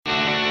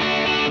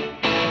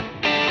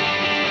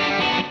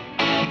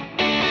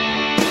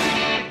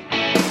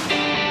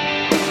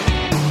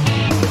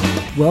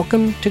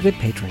Welcome to Good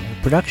Patron,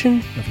 a production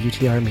of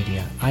UTR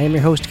Media. I am your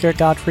host, Garrett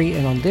Godfrey,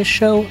 and on this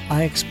show,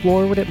 I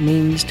explore what it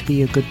means to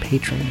be a good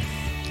patron,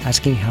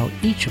 asking how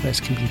each of us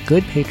can be a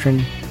good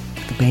patron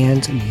of the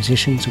bands and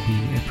musicians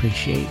we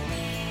appreciate.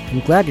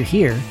 I'm glad you're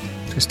here,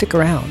 so stick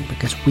around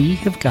because we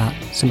have got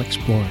some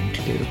exploring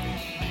to do.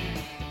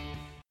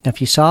 Now,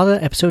 if you saw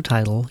the episode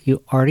title,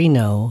 you already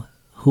know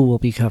who we'll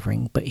be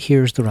covering, but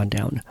here's the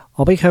rundown.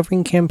 I'll be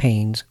covering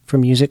campaigns for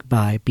music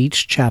by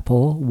Beach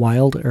Chapel,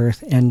 Wild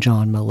Earth, and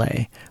John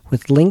Millay,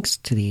 with links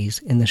to these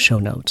in the show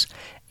notes.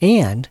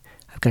 And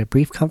I've got a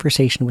brief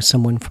conversation with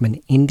someone from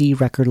an indie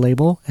record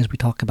label as we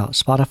talk about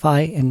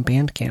Spotify and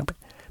Bandcamp.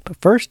 But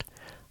first,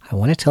 I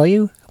want to tell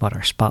you about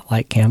our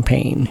Spotlight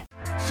campaign.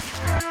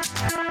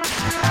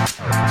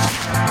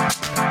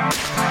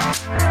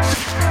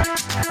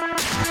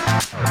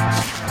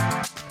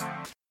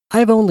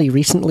 I've only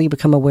recently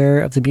become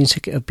aware of the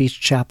music of Beach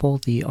Chapel,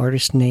 the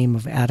artist name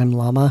of Adam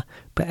Lama,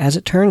 but as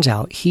it turns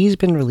out, he's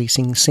been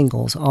releasing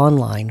singles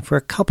online for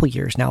a couple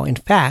years now. In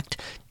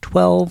fact,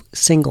 12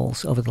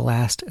 singles over the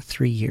last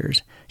 3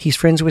 years. He's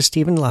friends with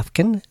Stephen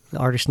Lufkin, the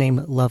artist name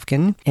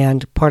Lufkin,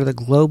 and part of the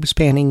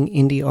globe-spanning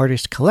indie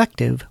artist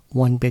collective,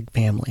 One Big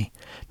Family.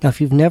 Now,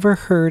 if you've never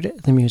heard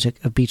the music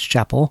of Beach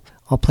Chapel,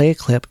 I'll play a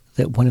clip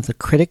that one of the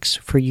critics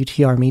for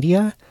UTR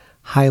Media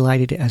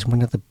highlighted as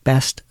one of the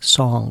best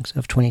songs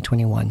of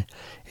 2021.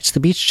 It's the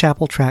Beach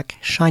Chapel track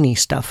Shiny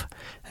Stuff,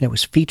 and it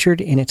was featured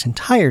in its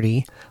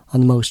entirety on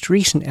the most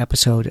recent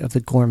episode of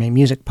the Gourmet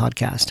Music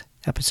Podcast,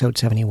 episode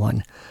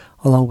 71,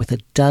 along with a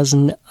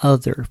dozen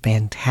other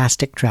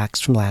fantastic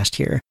tracks from last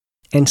year.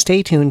 And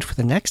stay tuned for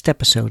the next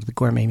episode of the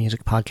Gourmet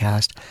Music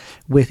Podcast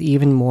with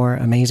even more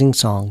amazing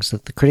songs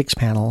that the critics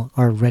panel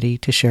are ready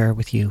to share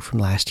with you from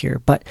last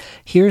year. But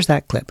here's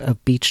that clip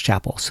of Beach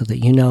Chapel so that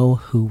you know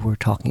who we're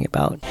talking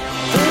about.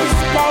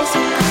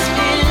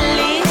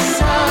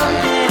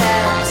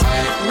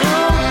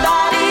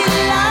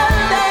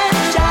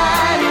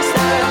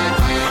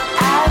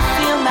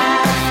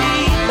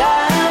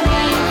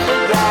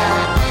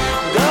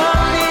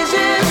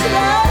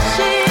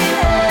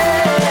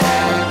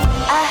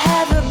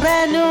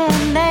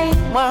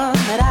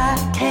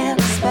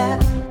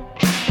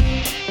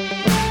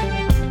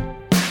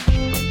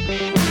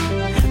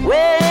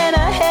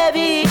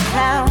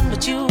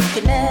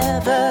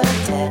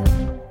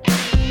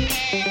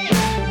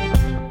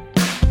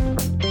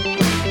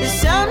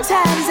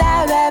 Sometimes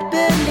I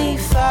rapidly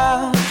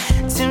fall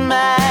to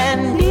my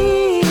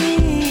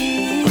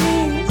knees.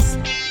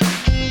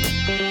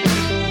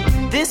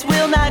 This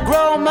will not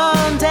grow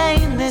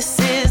mundane. This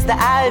is the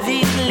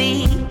Ivy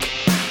League.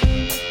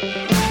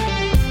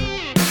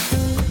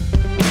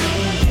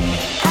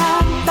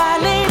 I'm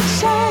finally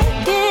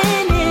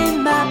shaking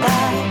in my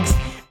bags.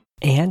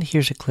 And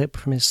here's a clip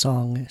from his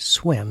song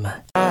Swim.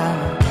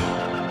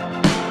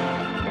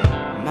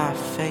 My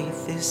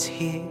faith is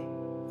here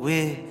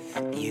with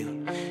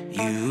you,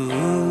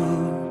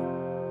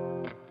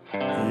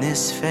 and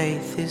this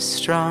faith is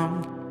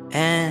strong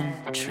and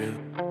true.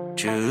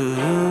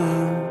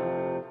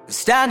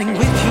 Standing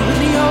with you in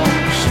the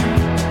ocean,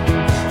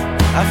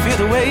 I feel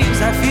the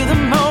waves, I feel the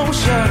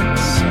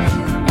motions,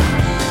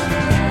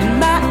 and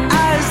my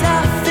eyes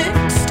are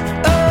fixed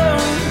on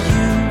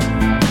you.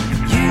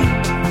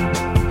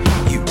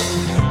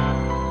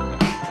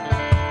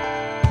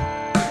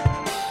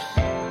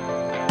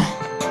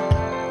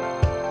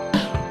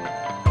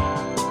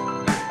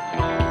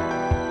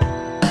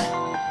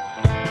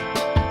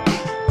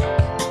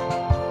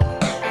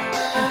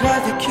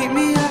 Brother, keep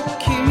me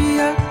up,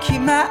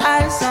 keep my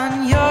eyes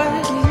on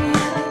yours.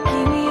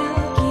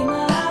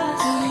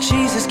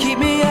 Jesus, keep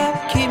me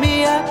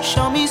up,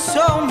 show me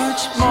so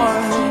much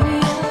more.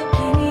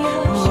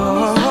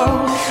 Whoa.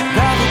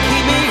 Brother,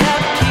 keep me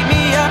up,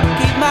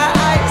 keep my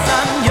eyes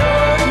on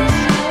yours.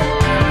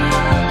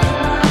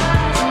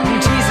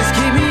 Jesus,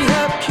 keep me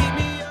up.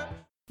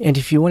 And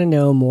if you want to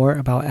know more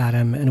about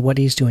Adam and what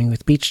he's doing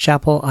with Beach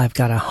Chapel, I've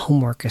got a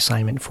homework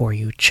assignment for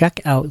you. Check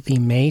out the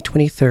May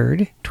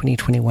 23rd,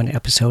 2021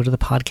 episode of the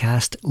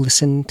podcast,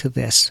 Listen to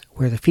This,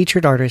 where the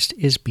featured artist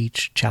is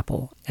Beach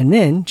Chapel. And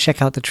then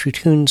check out the True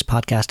Tunes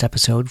podcast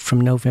episode from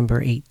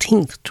November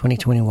 18th,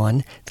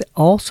 2021, that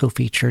also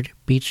featured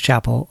Beach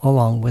Chapel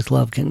along with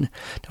Lufkin.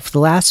 Now, for the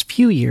last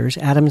few years,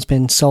 Adam's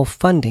been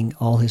self-funding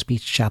all his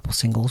Beach Chapel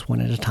singles one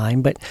at a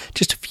time, but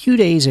just a few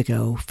days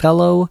ago,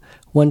 fellow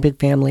One Big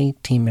Family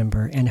team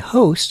member and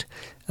host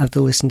of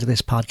the Listen to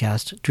This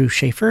podcast, Drew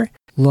Schaefer,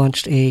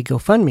 launched a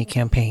GoFundMe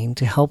campaign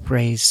to help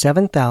raise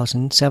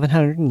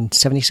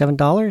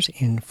 $7,777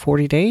 in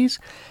 40 days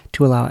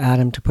to allow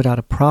Adam to put out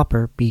a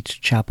proper Beach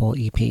Chapel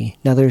EP.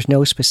 Now, there's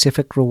no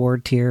specific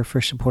reward tier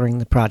for supporting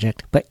the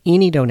project, but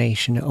any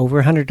donation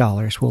over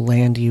 $100 will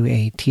land you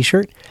a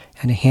t-shirt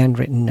and a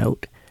handwritten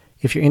note.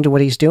 If you're into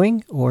what he's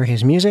doing or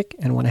his music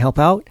and want to help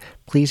out,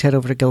 please head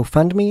over to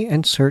GoFundMe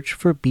and search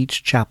for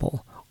Beach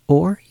Chapel,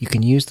 or you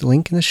can use the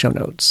link in the show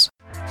notes.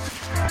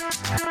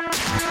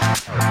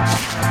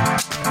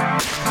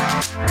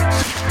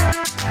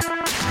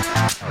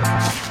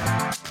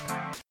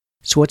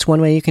 So what's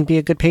one way you can be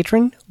a good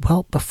patron?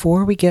 Well,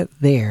 before we get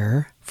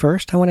there,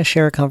 first I want to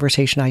share a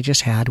conversation I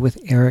just had with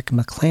Eric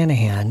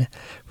McClanahan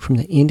from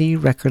the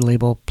indie record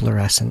label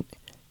Bluorescent.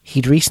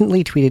 He'd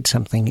recently tweeted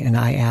something, and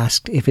I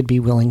asked if he'd be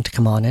willing to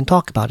come on and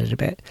talk about it a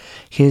bit.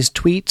 His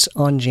tweets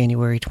on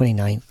January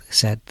 29th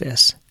said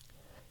this: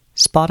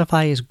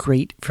 Spotify is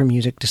great for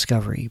music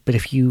discovery, but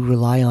if you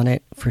rely on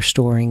it for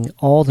storing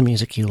all the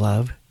music you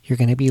love, you're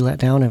going to be let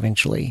down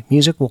eventually.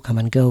 Music will come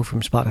and go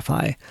from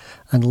Spotify.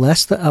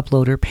 Unless the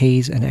uploader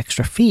pays an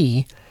extra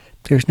fee,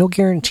 there's no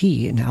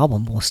guarantee an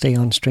album will stay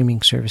on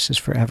streaming services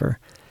forever.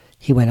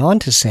 He went on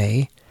to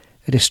say,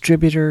 a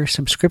distributor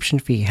subscription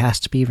fee has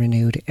to be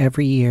renewed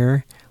every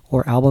year,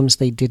 or albums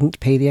they didn't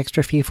pay the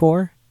extra fee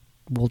for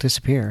will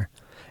disappear.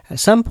 At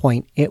some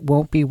point, it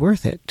won't be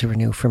worth it to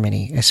renew for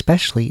many,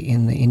 especially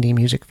in the indie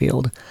music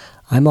field.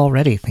 I'm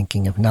already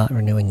thinking of not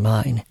renewing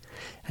mine.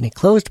 And he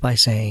closed by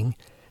saying,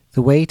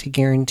 the way to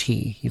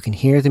guarantee you can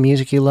hear the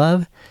music you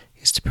love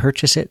is to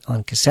purchase it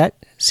on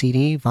cassette,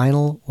 CD,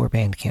 vinyl, or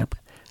Bandcamp.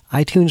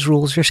 iTunes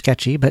rules are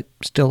sketchy, but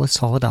still a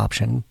solid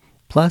option.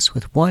 Plus,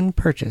 with one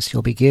purchase,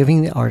 you'll be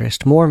giving the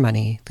artist more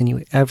money than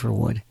you ever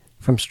would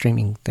from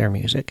streaming their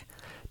music.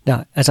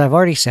 Now, as I've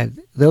already said,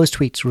 those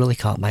tweets really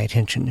caught my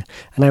attention,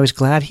 and I was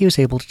glad he was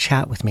able to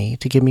chat with me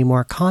to give me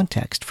more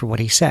context for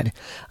what he said.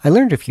 I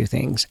learned a few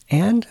things,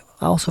 and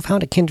I also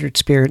found a kindred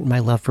spirit in my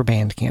love for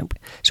Bandcamp.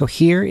 So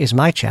here is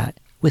my chat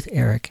with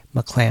Eric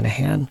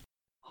McClanahan.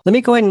 Let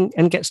me go ahead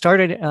and get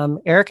started.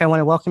 Eric, I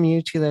want to welcome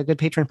you to the Good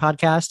Patron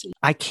podcast.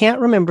 I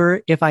can't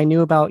remember if I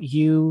knew about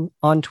you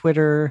on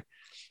Twitter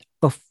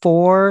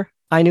before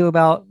I knew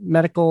about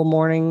Medical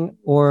Morning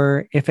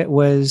or if it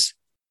was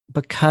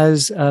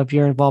because of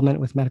your involvement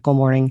with Medical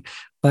Morning,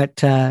 but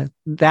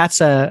that's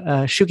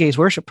a shoegaze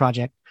worship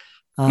project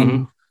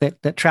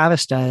that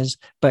Travis does,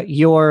 but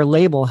your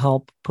label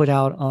helped put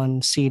out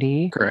on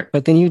CD. Correct.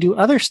 But then you do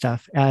other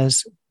stuff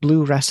as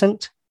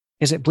Bluorescent.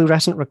 Is it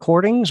Bluorescent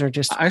Recordings or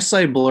just? I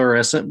say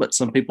Bluorescent, but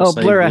some people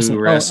say Bluorescent.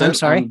 Bluorescent. I'm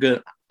sorry.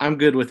 I'm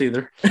good with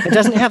either. It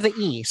doesn't have the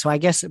E, so I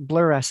guess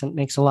Bluorescent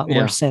makes a lot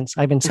more sense.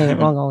 I've been saying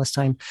it wrong all this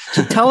time.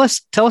 So tell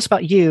us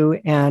about you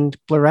and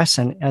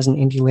Bluorescent as an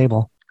indie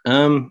label.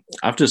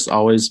 I've just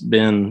always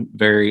been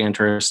very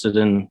interested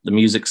in the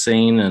music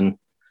scene and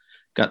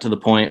got to the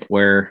point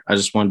where I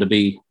just wanted to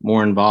be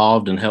more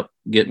involved and help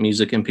get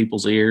music in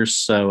people's ears.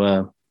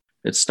 So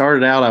it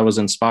started out, I was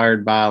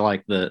inspired by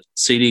like the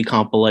CD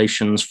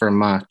compilations from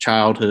my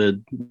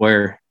childhood,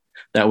 where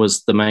that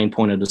was the main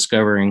point of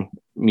discovering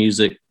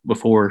music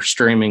before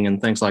streaming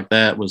and things like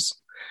that. Was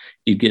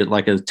you get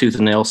like a Tooth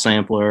and Nail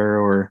sampler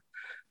or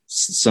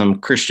some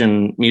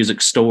Christian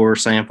music store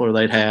sampler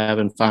they'd have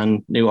and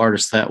find new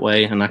artists that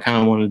way. And I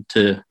kind of wanted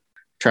to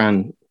try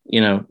and,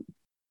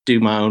 do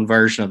my own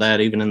version of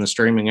that, even in the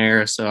streaming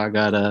era. So I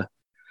got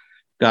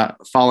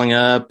Falling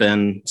Up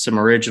and some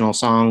original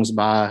songs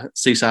by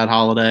Seaside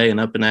Holiday and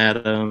Up and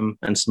Adam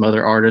and some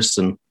other artists.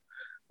 And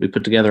we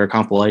put together a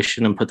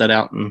compilation and put that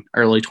out in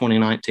early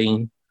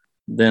 2019.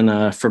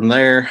 Then from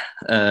there,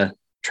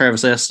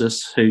 Travis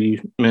Estes, who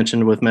you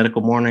mentioned with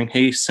Medical Morning,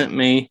 he sent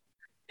me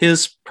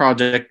his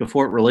project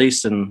before it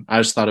released, and I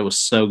just thought it was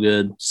so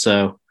good.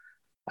 So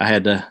I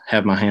had to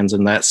have my hands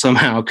in that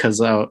somehow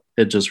because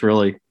it just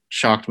really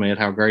shocked me at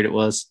how great it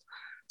was.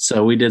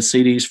 So we did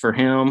CDs for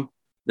him.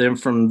 Then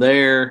from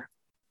there,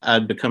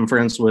 I'd become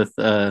friends with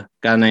a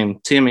guy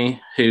named Timmy,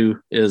 who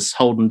is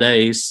Holden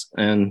Days,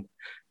 and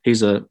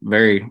he's a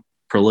very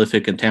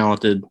prolific and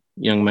talented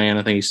young man.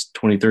 I think he's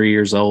 23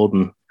 years old,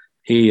 and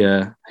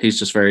he's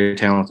just very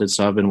talented.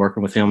 So I've been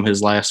working with him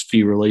his last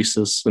few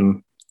releases,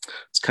 and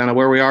it's kind of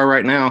where we are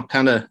right now.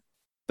 Kind of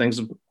things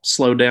have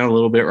slowed down a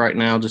little bit right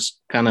now,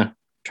 just kind of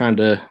trying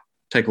to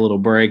take a little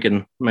break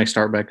and may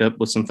start back up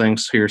with some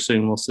things here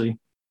soon. We'll see.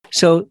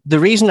 So the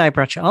reason I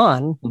brought you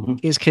on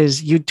is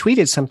because you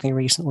tweeted something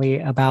recently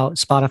about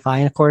Spotify.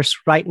 And of course,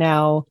 right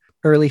now,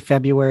 early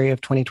February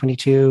of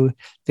 2022,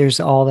 there's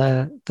all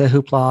the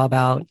hoopla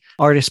about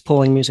artists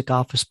pulling music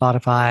off of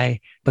Spotify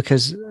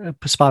because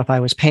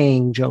Spotify was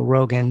paying Joe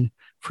Rogan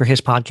for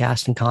his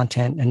podcast and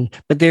content.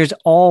 But there's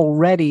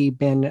already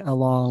been a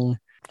long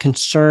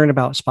concern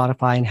about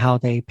Spotify and how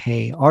they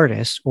pay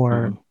artists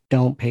or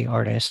don't pay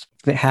artists.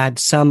 That had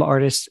some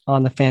artists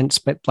on the fence,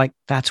 but like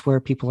that's where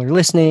people are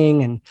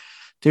listening. And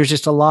there's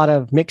just a lot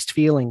of mixed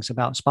feelings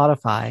about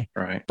Spotify.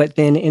 Right. But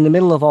then in the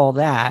middle of all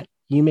that,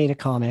 you made a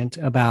comment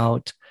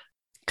about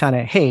kind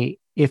of, hey,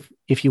 if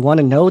you want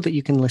to know that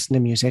you can listen to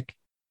music,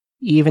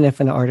 even if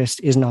an artist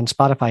isn't on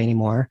Spotify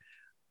anymore,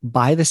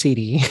 buy the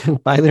CD,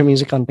 buy their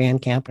music on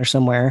Bandcamp or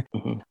somewhere,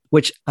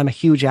 which I'm a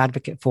huge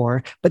advocate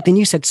for. But then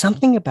you said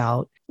something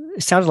about,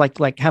 it sounded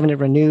like having to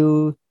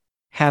renew,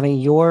 having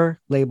your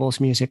label's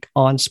music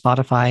on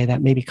Spotify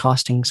that may be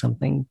costing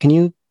something. Can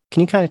you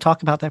kind of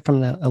talk about that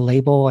from a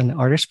label and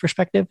artist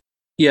perspective?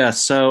 Yeah.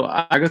 So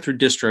I go through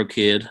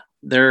DistroKid.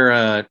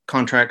 Their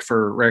contract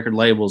for record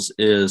labels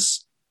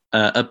is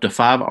up to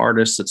 5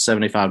 artists at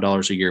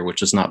 $75 a year,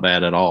 which is not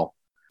bad at all.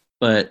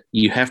 But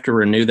you have to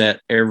renew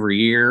that every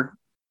year,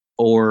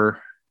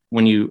 or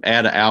when you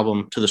add an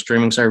album to the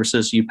streaming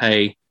services, you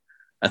pay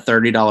a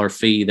 $30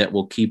 fee that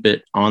will keep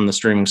it on the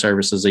streaming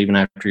services even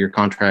after your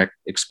contract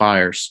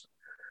expires.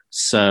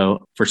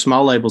 So for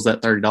small labels,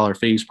 that $30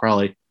 fee is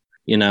probably,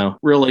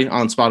 really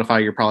on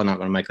Spotify, you're probably not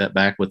going to make that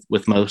back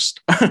with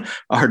most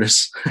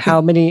artists. How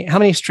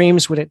many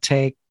streams would it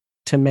take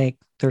to make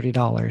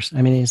 $30?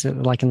 I mean, is it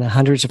like in the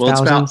hundreds of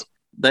thousands?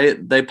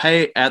 They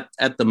pay at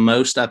the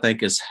most, I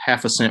think, is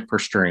half a cent per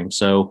stream.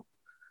 So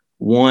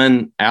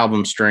one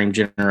album stream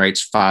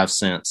generates 5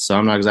 cents. So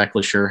I'm not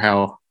exactly sure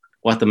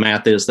what the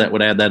math is that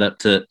would add that up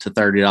to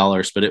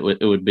 $30, but it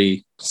would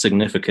be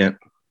significant,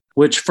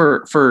 which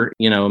for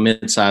a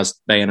mid-sized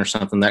band or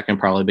something, that can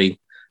probably be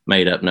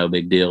made up, no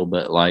big deal.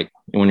 But like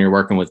when you're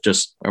working with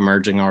just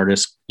emerging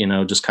artists,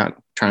 just kind of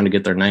trying to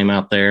get their name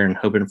out there and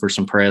hoping for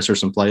some press or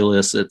some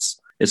playlists,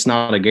 it's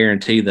not a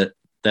guarantee that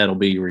that'll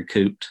be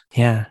recouped.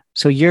 Yeah.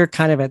 So you're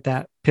kind of at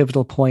that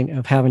pivotal point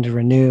of having to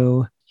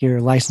renew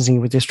your licensing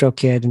with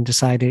DistroKid and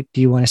decide,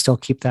 do you want to still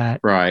keep that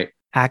right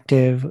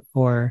active,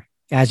 or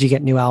as you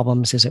get new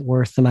albums, is it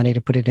worth the money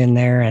to put it in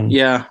there? And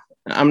yeah,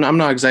 I'm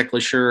not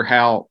exactly sure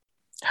how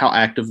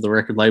active the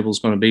record label is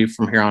going to be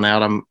from here on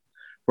out. I'm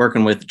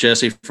working with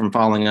Jesse from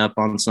Falling Up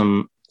on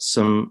some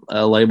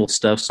label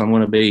stuff, so I'm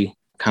going to be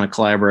kind of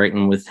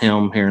collaborating with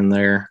him here and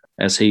there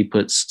as he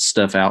puts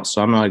stuff out.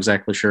 So I'm not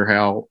exactly sure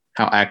how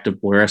active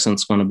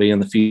Fluorescent's going to be in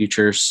the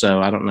future.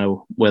 So I don't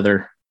know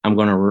whether I'm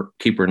going to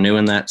keep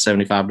renewing that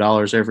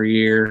 $75 every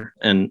year.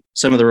 And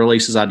some of the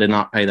releases I did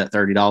not pay that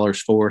 $30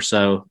 for.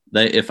 So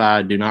if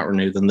I do not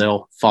renew them,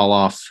 they'll fall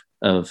off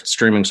of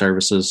streaming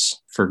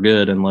services for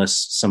good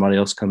unless somebody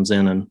else comes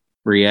in and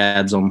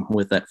re-adds them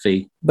with that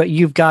fee. But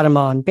you've got them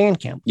on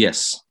Bandcamp.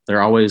 Yes,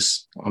 they're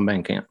always on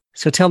Bandcamp.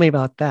 So tell me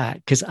about that,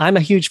 because I'm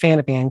a huge fan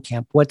of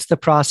Bandcamp. What's the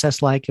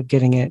process like of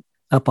getting it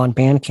up on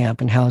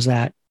Bandcamp, and how's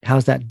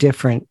that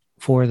different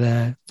for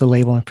the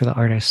label and for the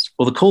artist?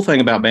 Well, the cool thing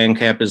about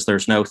Bandcamp is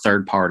there's no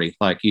third party.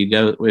 Like you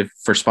go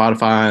for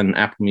Spotify and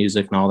Apple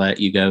Music and all that,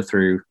 you go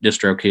through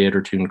DistroKid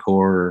or TuneCore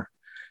or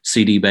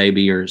CD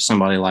Baby or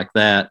somebody like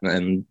that,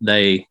 and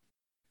they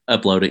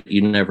upload it.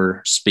 You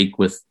never speak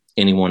with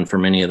anyone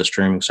from any of the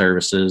streaming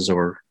services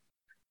or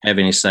have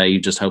any say.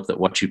 You just hope that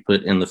what you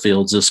put in the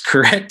fields is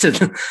correct.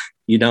 And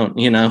you don't,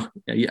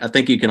 I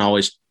think you can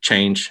always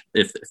change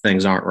if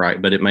things aren't right,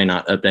 but it may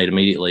not update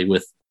immediately.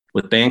 With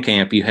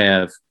Bandcamp, you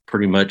have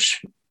pretty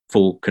much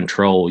full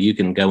control. You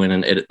can go in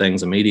and edit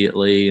things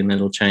immediately and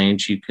it'll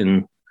change. You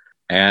can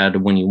add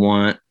when you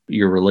want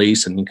your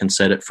release, and you can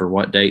set it for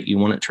what date you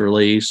want it to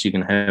release. You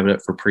can have it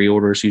up for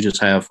pre-orders. You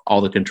just have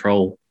all the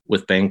control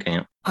with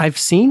Bandcamp. I've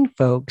seen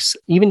folks,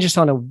 even just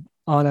on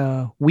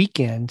a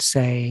weekend,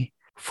 say,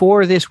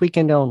 for this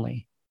weekend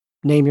only,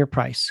 name your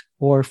price,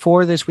 or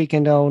for this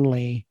weekend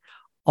only,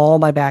 all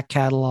my back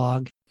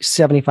catalog,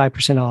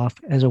 75% off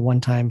as a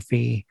one-time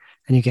fee,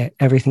 and you get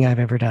everything I've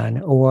ever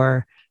done.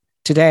 Or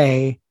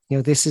today,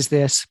 this is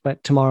this,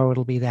 but tomorrow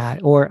it'll be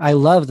that. Or I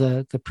love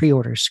the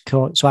pre-orders,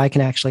 so I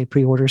can actually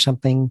pre-order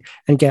something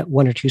and get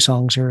 1 or 2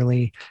 songs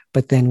early,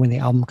 but then when the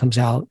album comes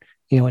out,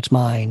 it's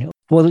mine.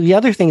 Well, the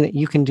other thing that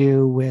you can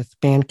do with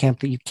Bandcamp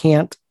that you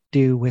can't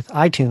do with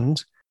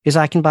iTunes is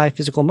I can buy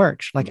physical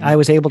merch. Like I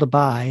was able to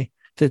buy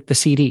the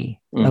CD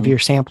of your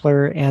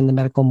sampler and the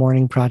Medical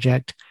Mourning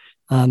Project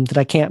that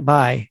I can't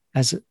buy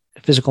as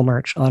physical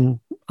merch on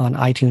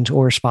iTunes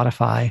or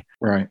Spotify.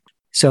 Right.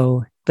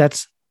 So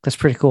that's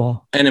pretty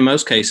cool. And in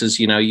most cases,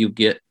 you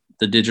get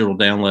the digital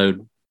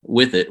download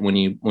with it when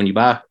you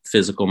buy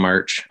physical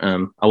merch.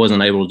 I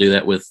wasn't able to do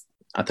that with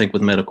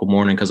Medical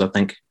Mourning because I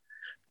think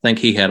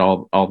he had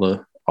all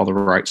the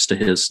rights to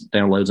his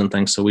downloads and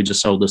things. So we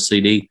just sold the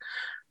CD.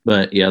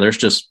 But yeah, there's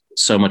just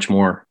so much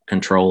more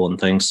control and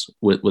things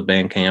with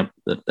Bandcamp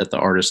that the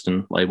artist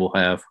and label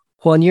have.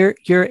 Well, and you're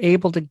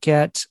able to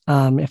get,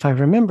 if I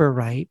remember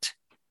right,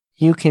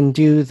 you can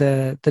do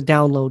the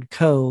download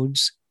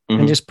codes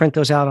and just print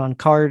those out on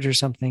cards or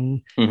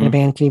something. And a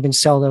band can even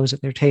sell those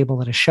at their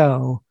table at a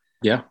show.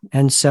 Yeah.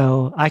 And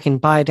so I can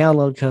buy a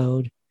download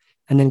code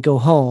and then go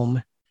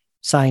home,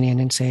 sign in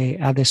and say,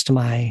 add this to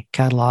my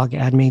catalog,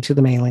 add me to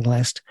the mailing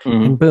list,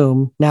 and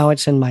boom, now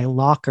it's in my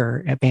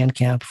locker at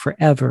Bandcamp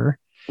forever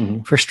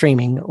for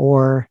streaming,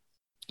 or,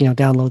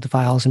 download the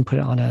files and put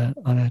it on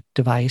a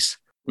device.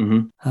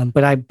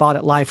 But I bought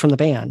it live from the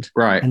band.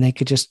 Right. And they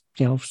could just,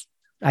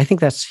 I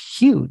think that's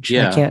huge.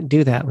 Yeah. I can't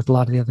do that with a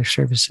lot of the other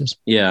services.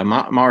 Yeah.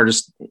 My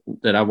artists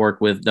that I work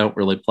with don't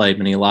really play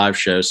many live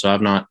shows. So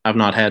I've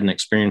not had an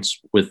experience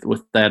with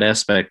that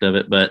aspect of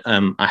it, but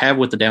I have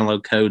with the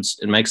download codes.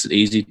 It makes it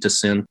easy to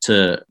send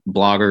to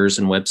bloggers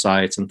and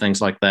websites and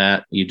things like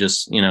that. You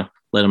just,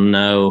 let them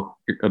know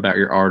about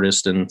your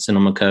artist and send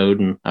them a code.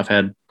 And I've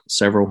had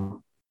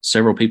several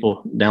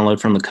people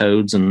download from the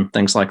codes and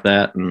things like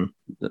that. And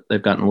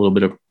they've gotten a little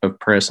bit of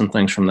press and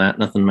things from that.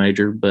 Nothing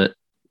major, but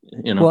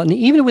Well, and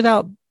even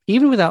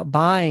without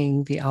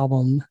buying the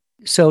album.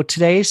 So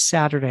today's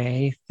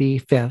Saturday, the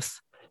 5th.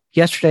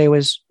 Yesterday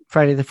was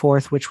Friday the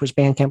 4th, which was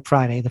Bandcamp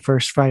Friday, the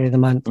first Friday of the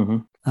month.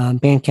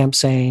 Bandcamp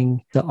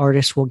saying the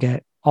artist will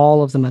get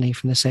all of the money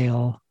from the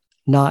sale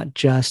not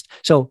just,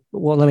 so,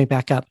 well, let me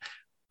back up.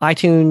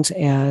 iTunes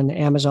and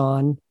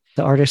Amazon,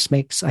 the artist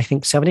makes, I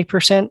think,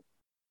 70%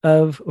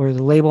 of, or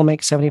the label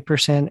makes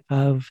 70%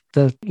 of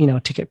the,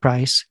 ticket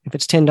price. If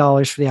it's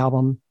 $10 for the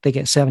album, they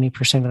get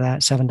 70% of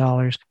that,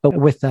 $7. But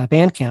with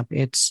Bandcamp,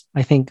 it's,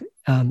 I think,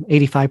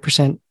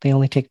 85%. They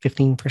only take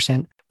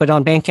 15%. But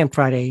on Bandcamp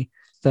Friday,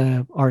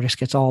 the artist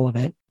gets all of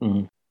it.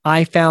 Mm-hmm.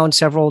 I found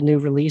several new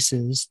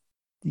releases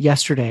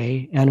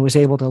yesterday and was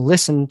able to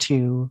listen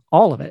to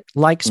all of it,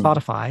 like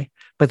Spotify,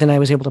 but then I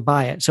was able to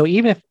buy it. So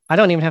even if I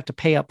don't even have to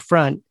pay up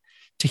front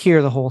to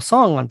hear the whole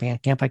song on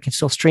Bandcamp, I can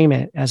still stream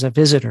it as a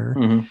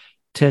visitor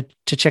to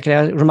check it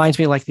out. It reminds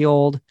me of like the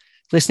old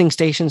listening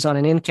stations on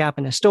an end cap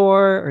in a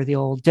store, or the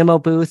old demo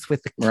booth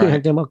with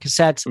the demo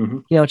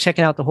cassettes,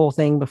 checking out the whole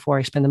thing before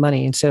I spend the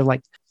money instead of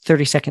like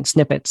 30-second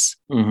snippets.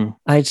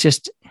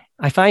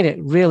 I find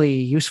it really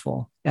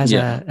useful as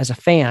a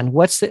fan.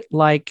 What's it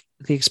like,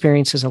 the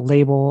experience as a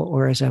label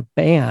or as a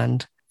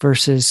band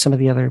versus some of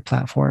the other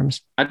platforms?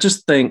 I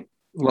just think,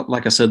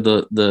 like I said,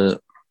 the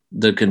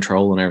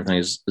control and everything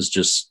is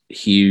just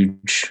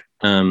huge.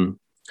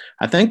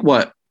 I think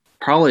what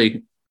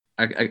probably,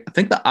 I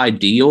think the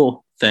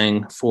ideal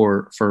thing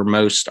for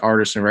most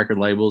artists and record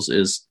labels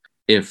is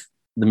if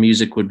the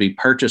music would be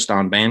purchased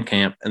on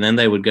Bandcamp and then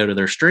they would go to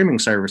their streaming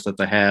service that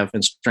they have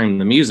and stream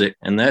the music,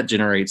 and that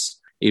generates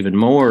even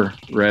more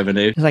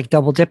revenue. It's like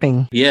double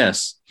dipping.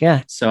 Yes.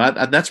 Yeah. So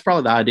that's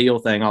probably the ideal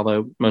thing,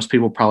 although most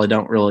people probably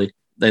don't really,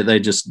 they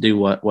just do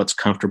what's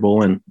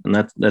comfortable, and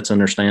that's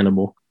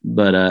understandable.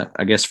 But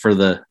I guess for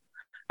the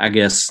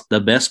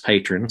best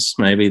patrons,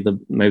 maybe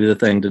the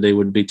thing to do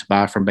would be to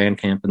buy from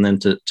Bandcamp and then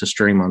to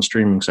stream on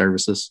streaming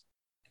services.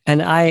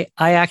 And I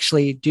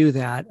actually do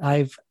that.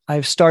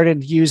 I've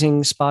started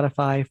using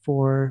Spotify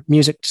for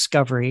music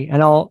discovery,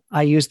 and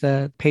I use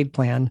the paid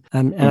plan,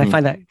 and I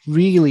find that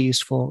really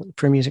useful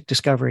for music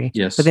discovery.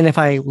 Yes. But then if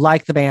I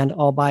like the band,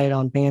 I'll buy it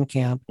on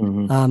Bandcamp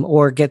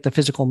or get the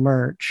physical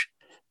merch.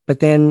 But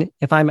then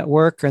if I'm at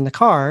work or in the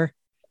car,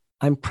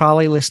 I'm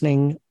probably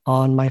listening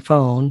on my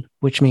phone,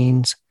 which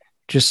means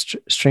just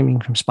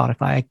streaming from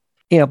Spotify.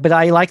 But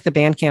I like the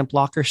Bandcamp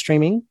locker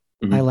streaming.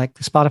 I like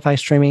the Spotify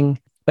streaming.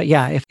 But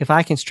yeah, if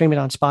I can stream it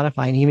on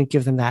Spotify and even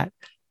give them that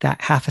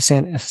half a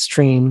cent a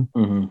stream.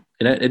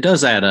 It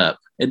does add up.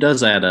 It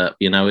does add up.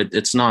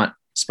 It's not,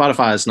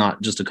 Spotify is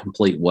not just a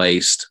complete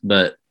waste,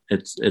 but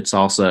it's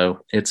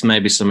also, it's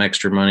maybe some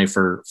extra money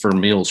for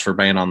meals for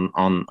band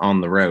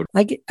on the road.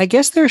 I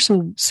guess there's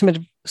some,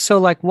 so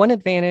like one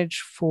advantage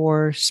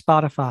for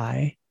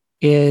Spotify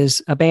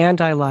is a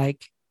band I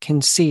like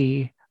can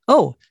see,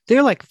 oh, there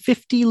are like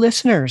 50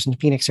 listeners in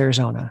Phoenix,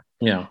 Arizona.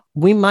 Yeah.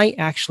 We might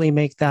actually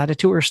make that a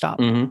tour stop.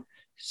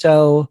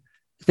 So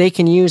they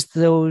can use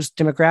those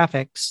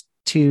demographics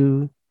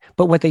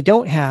but what they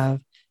don't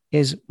have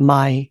is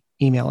my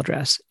email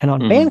address. And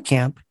on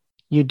Bandcamp,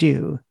 you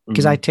do,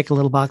 because I tick a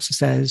little box that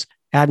says,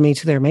 add me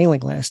to their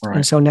mailing list. Right.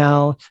 And so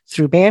now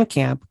through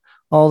Bandcamp,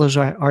 all those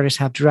artists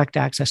have direct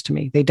access to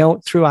me. They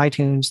don't through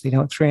iTunes, they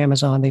don't through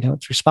Amazon, they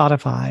don't through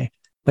Spotify,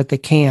 but they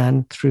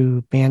can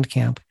through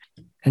Bandcamp.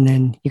 And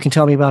then you can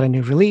tell me about a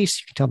new release.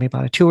 You can tell me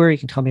about a tour. You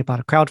can tell me about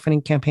a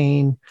crowdfunding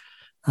campaign.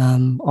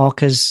 All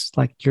because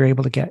like you're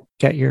able to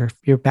get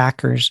your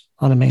backers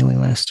on a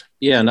mailing list.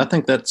 Yeah, and I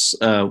think that's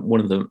one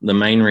of the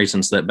main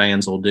reasons that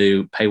bands will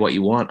do pay what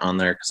you want on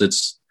there,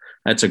 because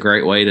that's a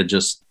great way to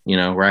just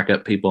rack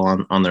up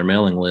people on their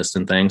mailing list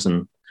and things.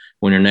 And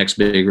when your next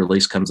big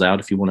release comes out,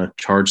 if you want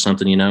to charge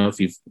something, if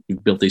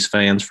you've built these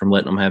fans from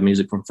letting them have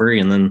music for free,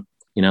 and then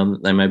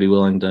they may be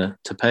willing to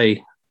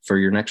pay for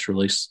your next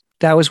release.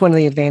 That was one of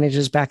the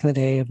advantages back in the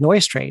day of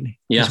Noise Trade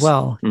as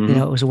well.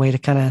 It was a way to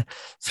kind of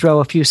throw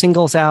a few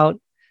singles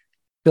out,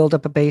 build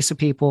up a base of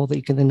people that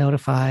you can then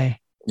notify.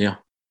 Yeah.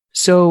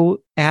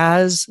 So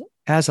as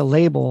a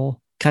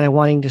label, kind of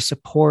wanting to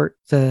support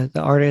the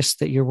artists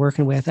that you're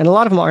working with, and a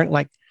lot of them aren't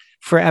like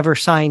forever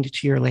signed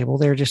to your label.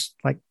 They're just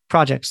like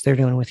projects they're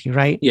doing with you,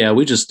 right? Yeah,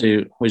 we just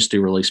do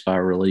release by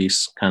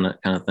release kind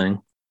of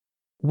thing.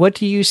 What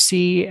do you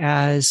see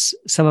as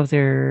some of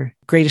their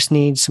greatest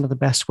needs, some of the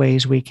best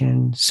ways we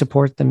can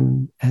support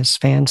them as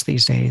fans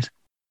these days?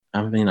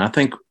 I mean, I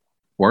think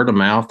word of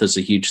mouth is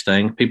a huge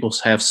thing. People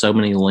have so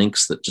many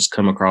links that just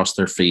come across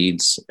their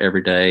feeds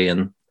every day.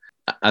 And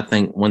I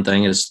think one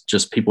thing is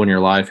just people in your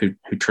life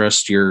who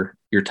trust your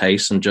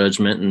taste and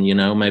judgment,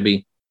 and,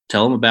 maybe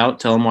tell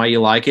them why you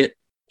like it,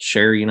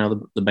 share,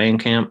 the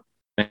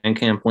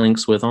Bandcamp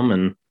links with them,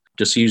 and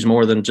just use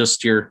more than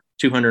just your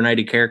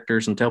 280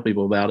 characters and tell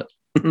people about it.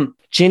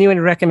 Genuine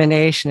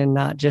recommendation, and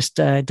not just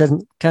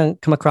doesn't come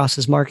across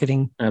as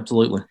marketing.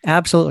 Absolutely.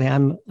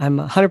 I'm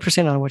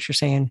 100% on what you're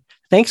saying.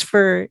 Thanks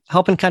for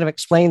helping kind of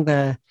explain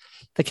the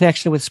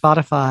connection with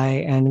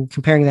Spotify and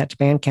comparing that to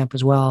Bandcamp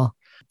as well.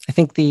 I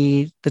think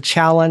the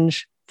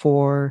challenge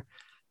for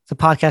the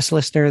podcast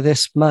listener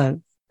this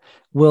month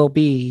will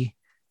be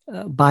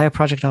buy a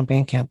project on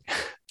Bandcamp.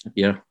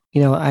 Yeah.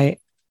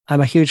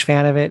 I'm a huge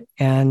fan of it,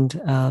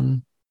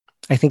 and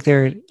I think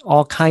there are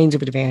all kinds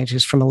of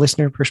advantages from a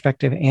listener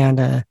perspective and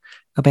a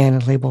band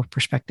and label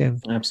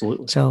perspective.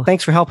 Absolutely. So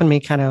thanks for helping me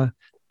kind of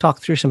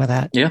talk through some of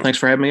that. Yeah, thanks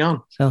for having me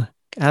on. So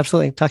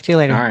absolutely. Talk to you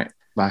later. All right.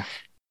 Bye.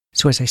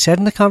 So as I said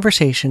in the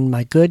conversation,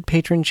 my good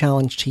patron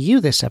challenge to you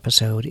this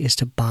episode is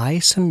to buy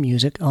some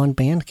music on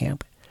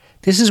Bandcamp.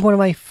 This is one of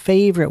my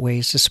favorite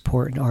ways to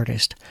support an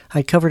artist.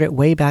 I covered it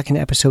way back in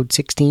episode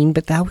 16,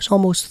 but that was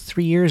almost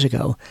 3 years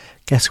ago.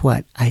 Guess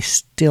what? I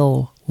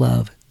still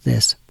love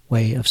this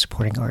way of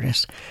supporting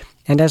artists.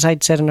 And as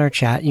I'd said in our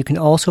chat, you can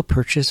also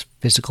purchase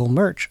physical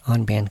merch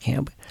on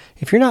Bandcamp.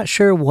 If you're not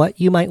sure what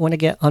you might want to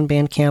get on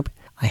Bandcamp,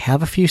 I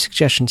have a few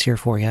suggestions here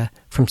for you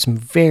from some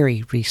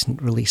very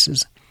recent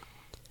releases.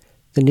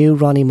 The new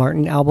Ronnie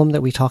Martin album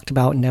that we talked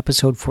about in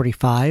episode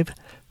 45,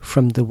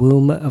 From the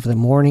Womb of the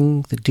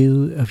Morning, the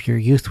Dew of Your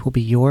Youth Will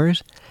Be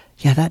Yours.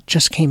 Yeah, that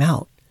just came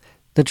out.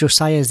 The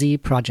Josiah Z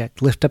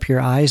project, Lift Up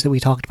Your Eyes, that we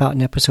talked about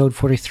in episode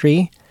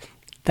 43,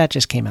 that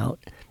just came out.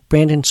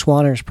 Brandon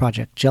Swanner's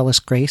project, Jealous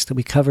Grace, that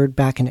we covered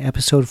back in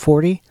episode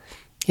 40,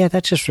 yeah,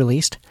 that's just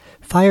released.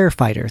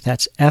 Firefighter,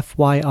 that's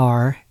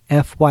FYR,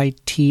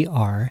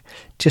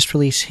 just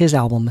released his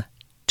album,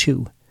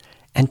 2.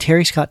 And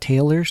Terry Scott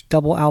Taylor's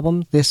double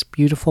album, This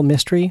Beautiful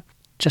Mystery,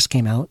 just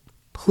came out.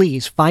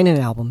 Please find an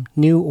album,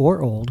 new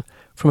or old,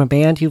 from a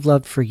band you've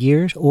loved for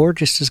years or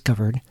just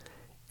discovered,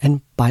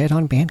 and buy it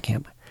on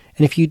Bandcamp.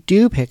 And if you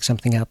do pick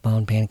something up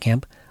on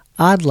Bandcamp,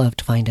 I'd love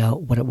to find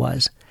out what it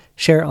was.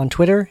 Share it on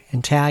Twitter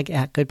and tag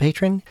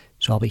 @GoodPatron,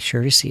 so I'll be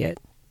sure to see it.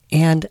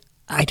 And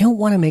I don't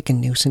want to make a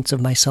nuisance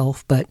of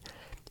myself, but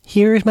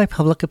here is my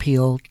public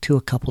appeal to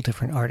a couple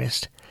different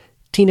artists.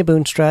 Tina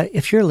Boonstra,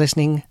 if you're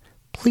listening,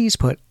 please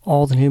put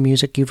all the new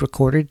music you've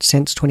recorded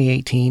since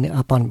 2018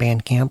 up on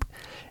Bandcamp.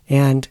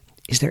 And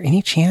is there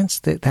any chance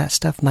that that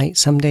stuff might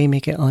someday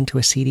make it onto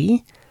a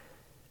CD?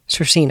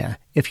 Cersina,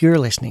 if you're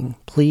listening,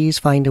 please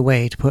find a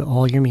way to put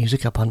all your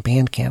music up on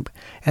Bandcamp,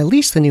 at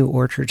least the new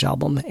Orchards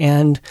album.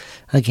 And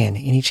again,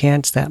 any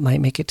chance that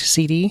might make it to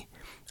CD?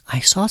 I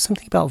saw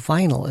something about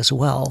vinyl as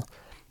well.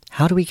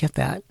 How do we get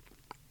that?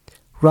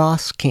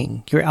 Ross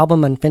King, your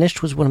album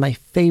Unfinished was one of my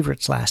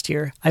favorites last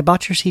year. I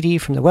bought your CD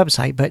from the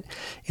website, but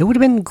it would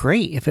have been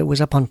great if it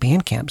was up on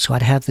Bandcamp, so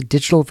I'd have the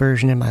digital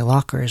version in my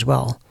locker as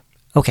well.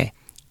 Okay,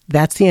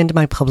 that's the end of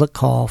my public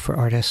call for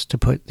artists to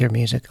put their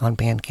music on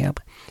Bandcamp.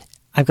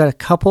 I've got a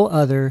couple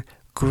other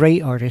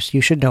great artists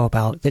you should know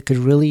about that could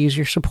really use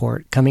your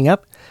support coming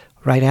up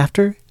right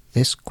after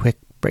this quick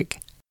break.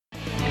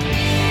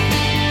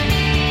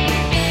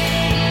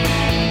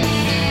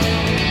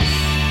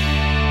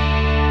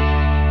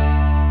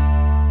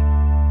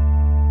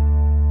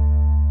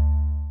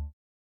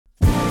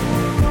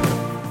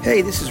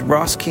 Hey, this is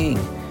Ross King,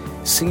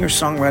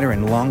 singer-songwriter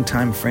and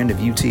longtime friend of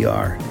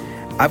UTR.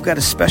 I've got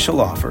a special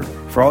offer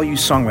for all you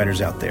songwriters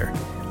out there.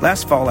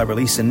 Last fall, I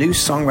released a new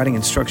songwriting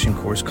instruction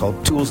course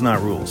called Tools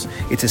Not Rules.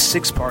 It's a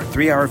 6-part,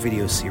 3-hour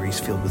video series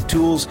filled with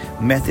tools,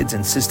 methods,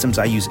 and systems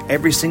I use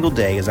every single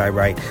day as I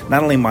write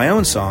not only my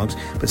own songs,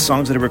 but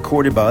songs that are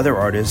recorded by other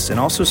artists and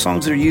also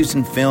songs that are used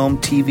in film,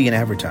 TV, and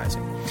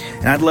advertising.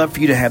 And I'd love for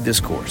you to have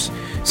this course.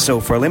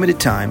 So for a limited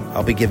time,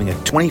 I'll be giving a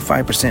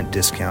 25%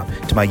 discount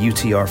to my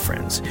UTR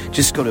friends.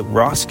 Just go to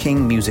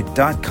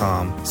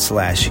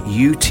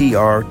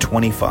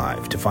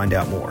rosskingmusic.com/UTR25 to find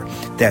out more.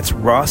 That's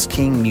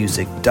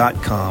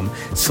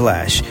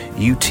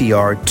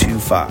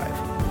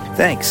rosskingmusic.com/UTR25.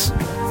 Thanks.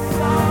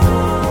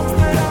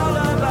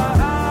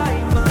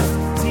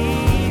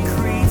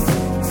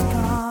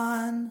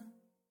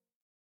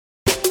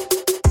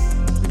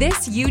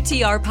 This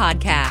UTR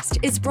podcast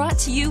is brought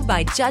to you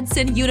by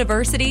Judson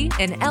University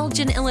in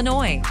Elgin,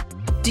 Illinois.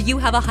 Do you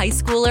have a high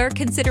schooler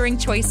considering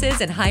choices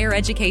in higher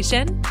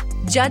education?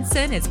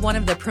 Judson is one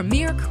of the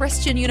premier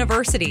Christian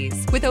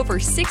universities with over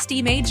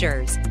 60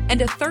 majors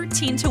and a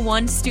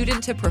 13-to-1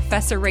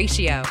 student-to-professor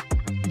ratio.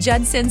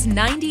 Judson's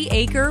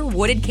 90-acre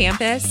wooded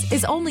campus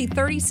is only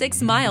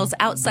 36 miles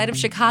outside of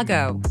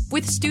Chicago,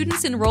 with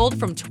students enrolled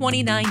from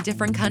 29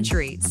 different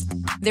countries.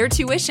 Their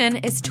tuition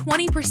is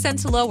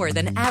 20% lower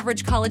than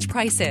average college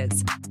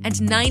prices,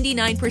 and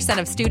 99%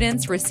 of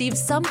students receive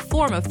some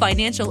form of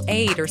financial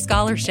aid or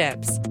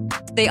scholarships.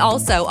 They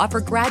also offer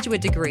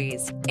graduate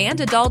degrees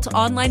and adult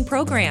online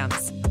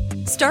programs.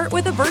 Start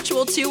with a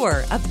virtual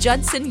tour of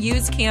Judson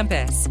U's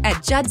campus at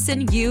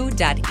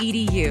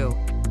judsonu.edu.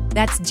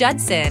 That's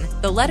Judson,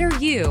 the letter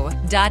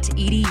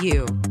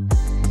U.edu.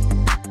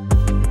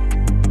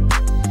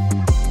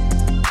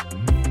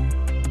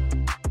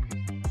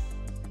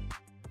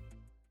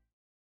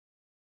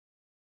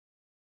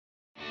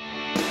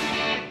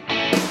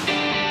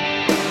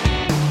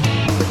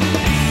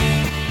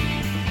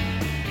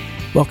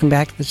 Welcome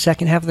back to the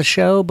second half of the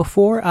show.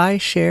 Before I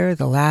share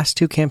the last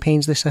two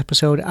campaigns this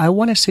episode, I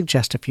want to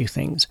suggest a few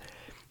things.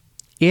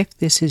 If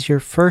this is your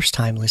first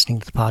time listening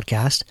to the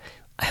podcast,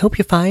 I hope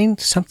you find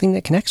something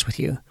that connects with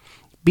you.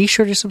 Be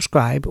sure to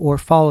subscribe or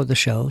follow the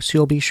show so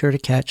you'll be sure to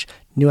catch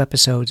new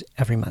episodes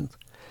every month.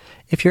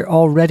 If you're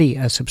already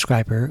a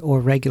subscriber or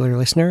regular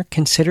listener,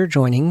 consider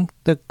joining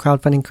the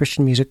Crowdfunding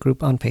Christian Music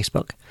group on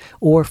Facebook,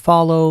 or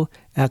follow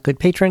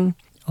 @GoodPatron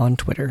on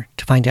Twitter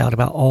to find out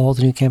about all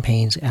the new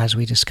campaigns as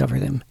we discover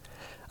them.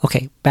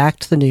 Okay, back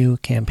to the new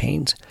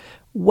campaigns.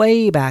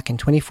 Way back in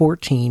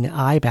 2014,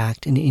 I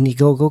backed an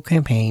Indiegogo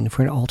campaign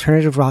for an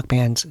alternative rock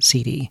band's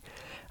CD,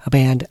 a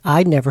band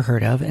I'd never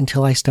heard of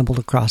until I stumbled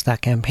across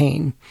that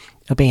campaign,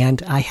 a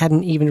band I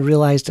hadn't even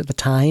realized at the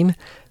time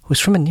was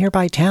from a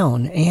nearby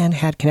town and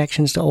had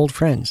connections to old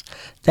friends.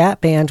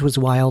 That band was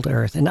Wild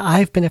Earth, and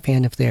I've been a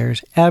fan of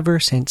theirs ever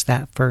since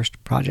that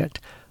first project.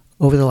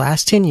 Over the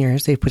last 10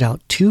 years, they've put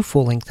out 2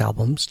 full-length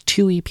albums,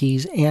 2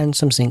 EPs, and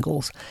some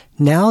singles.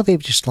 Now they've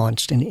just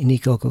launched an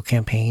Indiegogo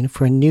campaign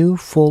for a new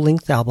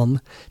full-length album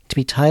to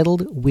be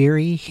titled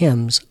Weary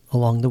Hymns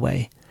Along the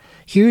Way.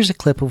 Here's a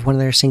clip of one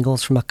of their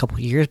singles from a couple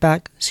years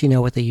back so you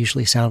know what they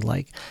usually sound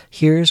like.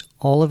 Here's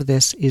All of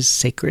This Is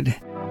Sacred.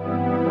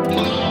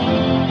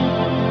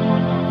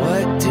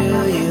 What do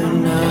you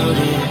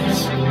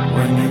notice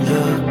when you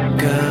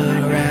look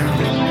around?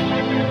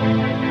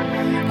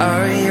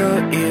 Are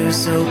your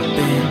ears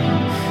open?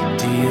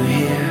 Do you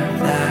hear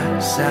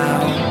that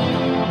sound?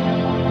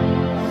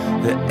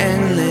 The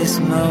endless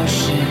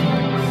motion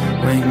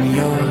when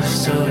you're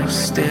so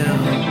still.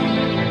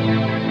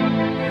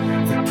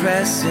 The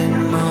present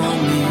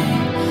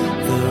moment,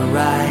 the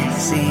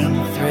rising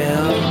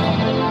thrill.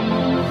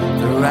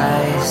 The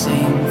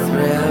rising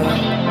thrill.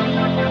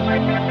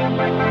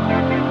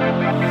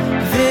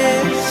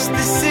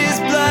 This is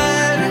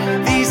blood.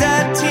 These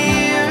are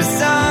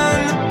tears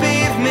on the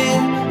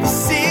pavement.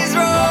 This is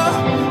raw.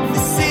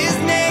 This is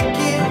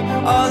naked.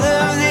 All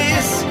of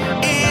this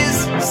is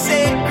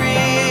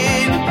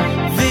sacred.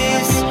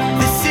 This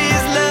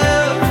is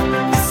love.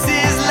 This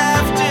is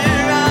laughter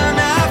on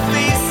our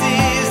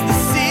faces.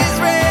 This is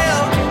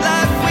real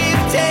life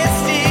we've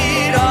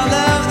tasted. All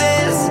of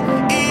this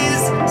is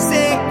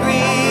sacred.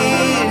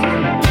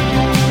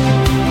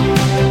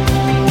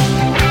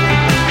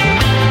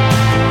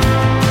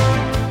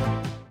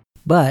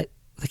 But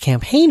the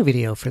campaign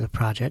video for the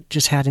project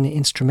just had an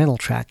instrumental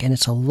track, and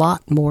it's a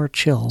lot more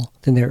chill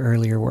than their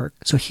earlier work.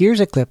 So here's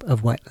a clip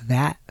of what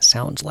that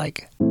sounds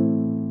like.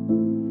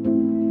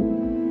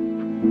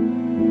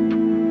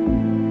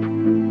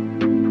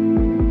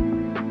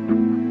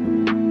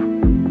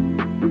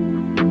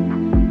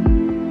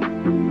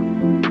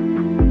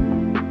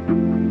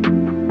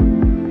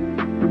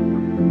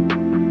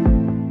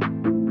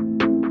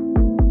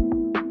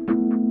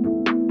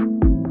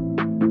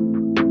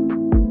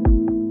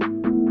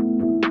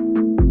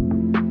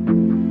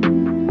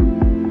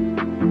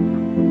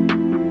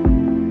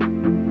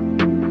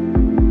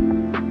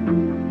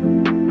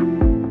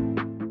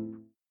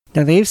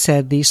 Now, they've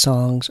said these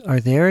songs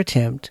are their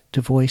attempt to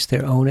voice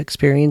their own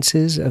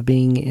experiences of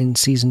being in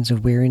seasons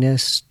of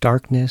weariness,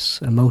 darkness,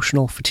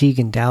 emotional fatigue,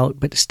 and doubt,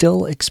 but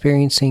still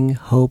experiencing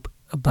hope,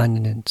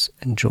 abundance,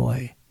 and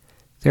joy.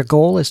 Their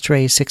goal is to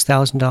raise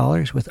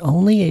 $6,000 with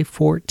only a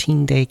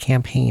 14-day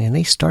campaign, and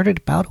they started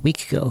about a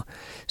week ago.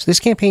 So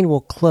this campaign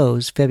will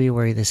close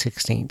February the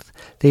 16th.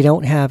 They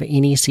don't have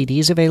any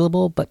CDs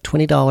available, but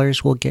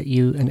 $20 will get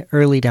you an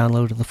early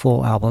download of the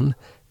full album.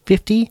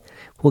 $50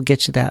 will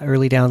get you that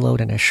early download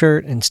and a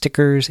shirt and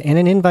stickers and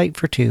an invite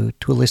for 2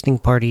 to a listening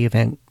party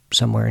event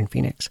somewhere in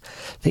Phoenix.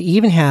 They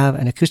even have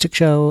an acoustic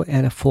show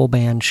and a full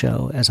band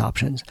show as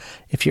options.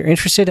 If you're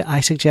interested, I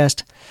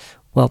suggest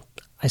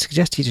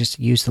you just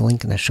use the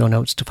link in the show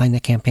notes to find the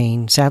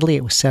campaign. Sadly,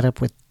 it was set up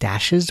with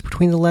dashes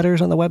between the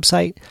letters on the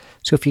website,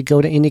 so if you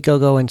go to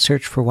Indiegogo and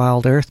search for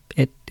Wild Earth,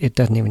 it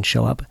doesn't even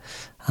show up.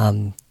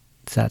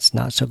 That's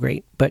not so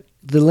great, but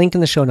the link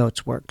in the show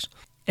notes works.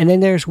 And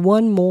then there's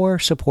one more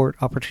support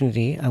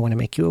opportunity I want to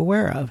make you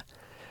aware of.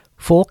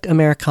 Folk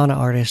Americana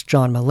artist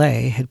John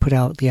Millay had put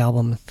out the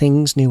album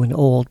Things New and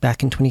Old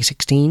back in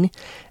 2016, and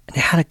it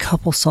had a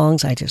couple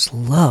songs I just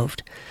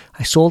loved.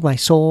 I Sold My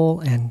Soul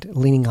and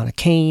Leaning on a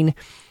Cane.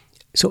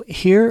 So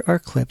here are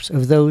clips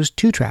of those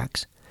 2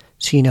 tracks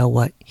so you know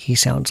what he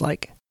sounds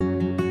like.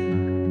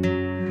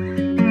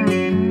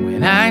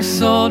 When I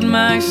sold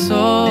my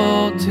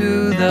soul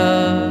to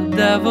the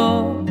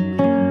devil,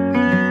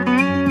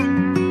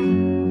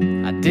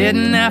 I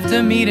didn't have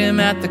to meet him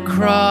at the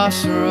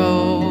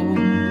crossroads.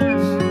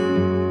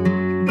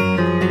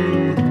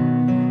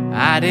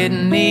 I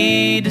didn't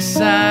need to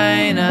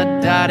sign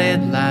a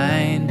dotted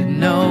line to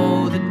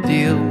know the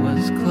deal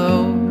was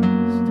closed.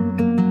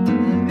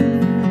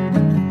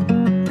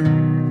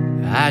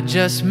 I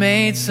just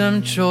made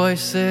some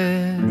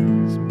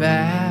choices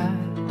bad.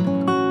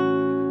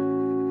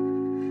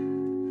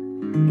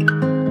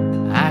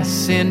 I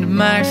sent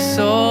my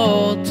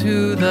soul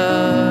to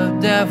the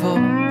devil,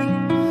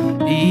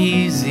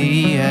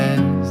 easy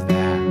as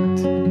that.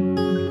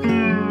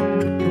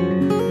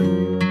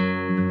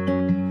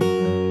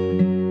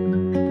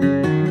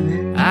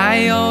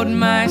 I owed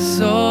my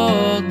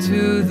soul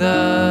to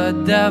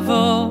the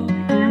devil,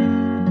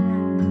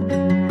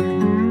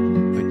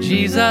 but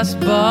Jesus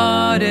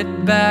bought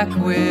it back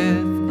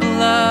with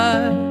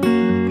blood.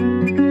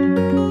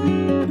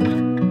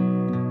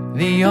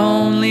 The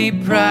only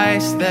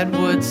price that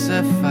would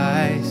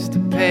suffice to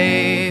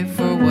pay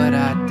for what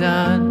I'd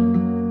done.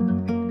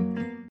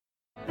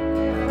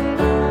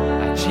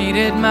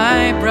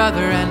 my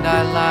brother and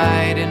I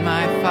lied in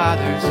my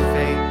father's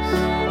face.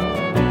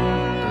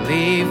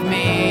 Believe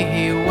me,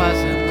 he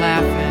wasn't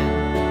laughing.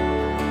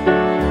 He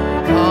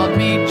called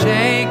me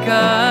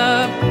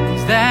Jacob,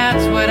 'cause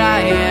that's what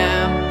I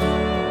am.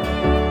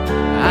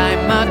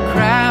 I'm a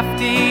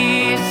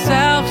crafty,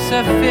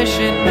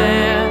 self-sufficient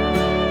man.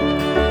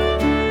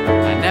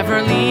 I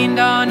never leaned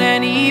on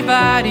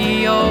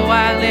anybody, oh,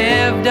 I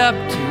lived up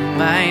to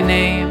my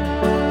name.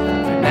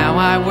 But now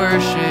I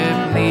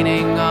worship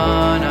leaning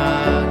on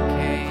a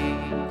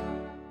cane.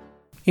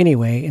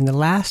 Anyway, in the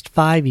last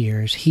 5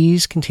 years,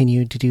 he's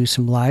continued to do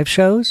some live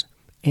shows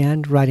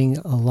and writing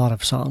a lot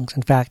of songs.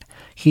 In fact,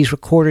 he's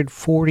recorded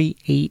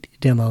 48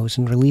 demos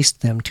and released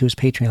them to his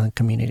Patreon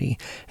community.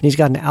 And he's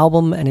got an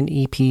album and an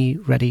EP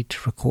ready to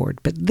record.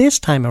 But this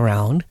time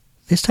around,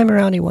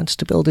 he wants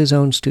to build his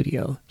own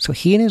studio. So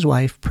he and his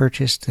wife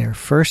purchased their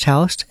first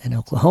house in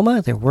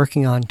Oklahoma. They're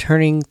working on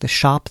turning the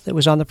shop that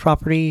was on the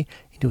property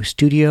into a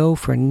studio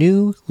for a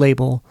new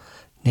label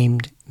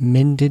named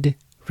Mended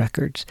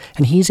Records.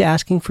 And he's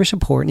asking for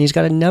support, and he's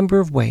got a number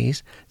of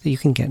ways that you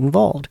can get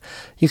involved.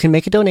 You can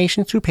make a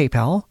donation through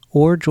PayPal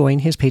or join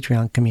his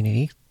Patreon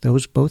community.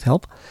 Those both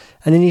help.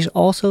 And then he's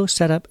also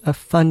set up a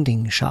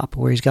funding shop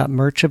where he's got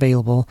merch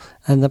available,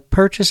 and the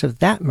purchase of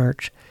that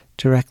merch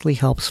directly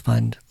helps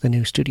fund the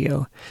new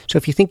studio. So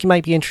if you think you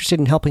might be interested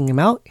in helping him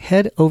out,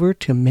 head over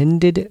to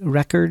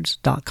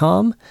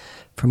mendedrecords.com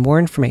for more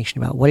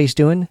information about what he's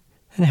doing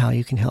and how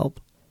you can help.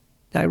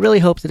 Now, I really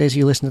hope that as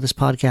you listen to this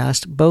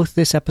podcast, both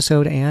this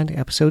episode and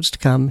episodes to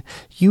come,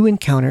 you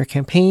encounter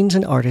campaigns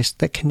and artists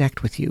that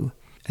connect with you,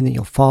 and then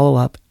you'll follow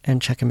up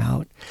and check them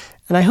out.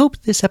 And I hope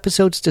this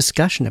episode's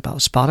discussion about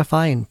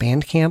Spotify and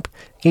Bandcamp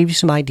gave you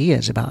some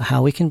ideas about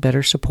how we can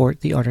better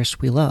support the artists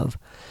we love.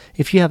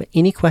 If you have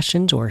any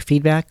questions or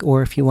feedback,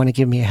 or if you want to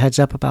give me a heads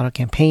up about a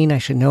campaign I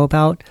should know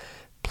about,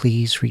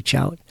 please reach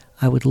out.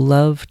 I would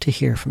love to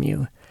hear from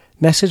you.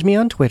 Message me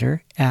on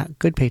Twitter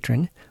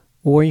 @GoodPatron,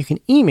 or you can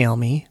email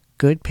me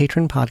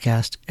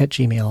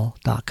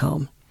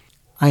goodpatronpodcast@gmail.com.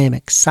 I am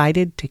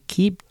excited to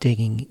keep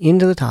digging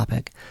into the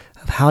topic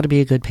of how to be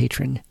a good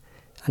patron,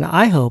 and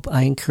I hope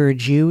I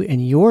encourage you in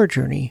your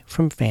journey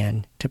from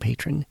fan to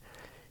patron.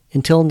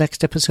 Until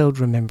next episode,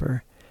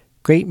 remember,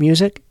 great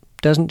music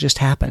doesn't just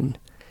happen,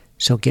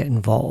 so get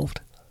involved.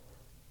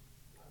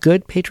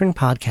 Good Patron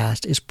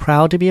Podcast is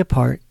proud to be a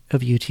part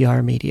of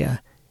UTR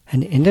Media,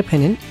 an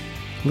independent,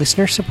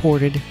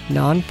 listener-supported,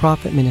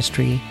 nonprofit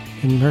ministry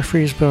in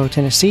Murfreesboro,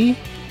 Tennessee,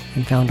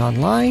 and found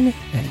online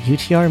at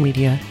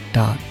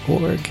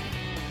utrmedia.org.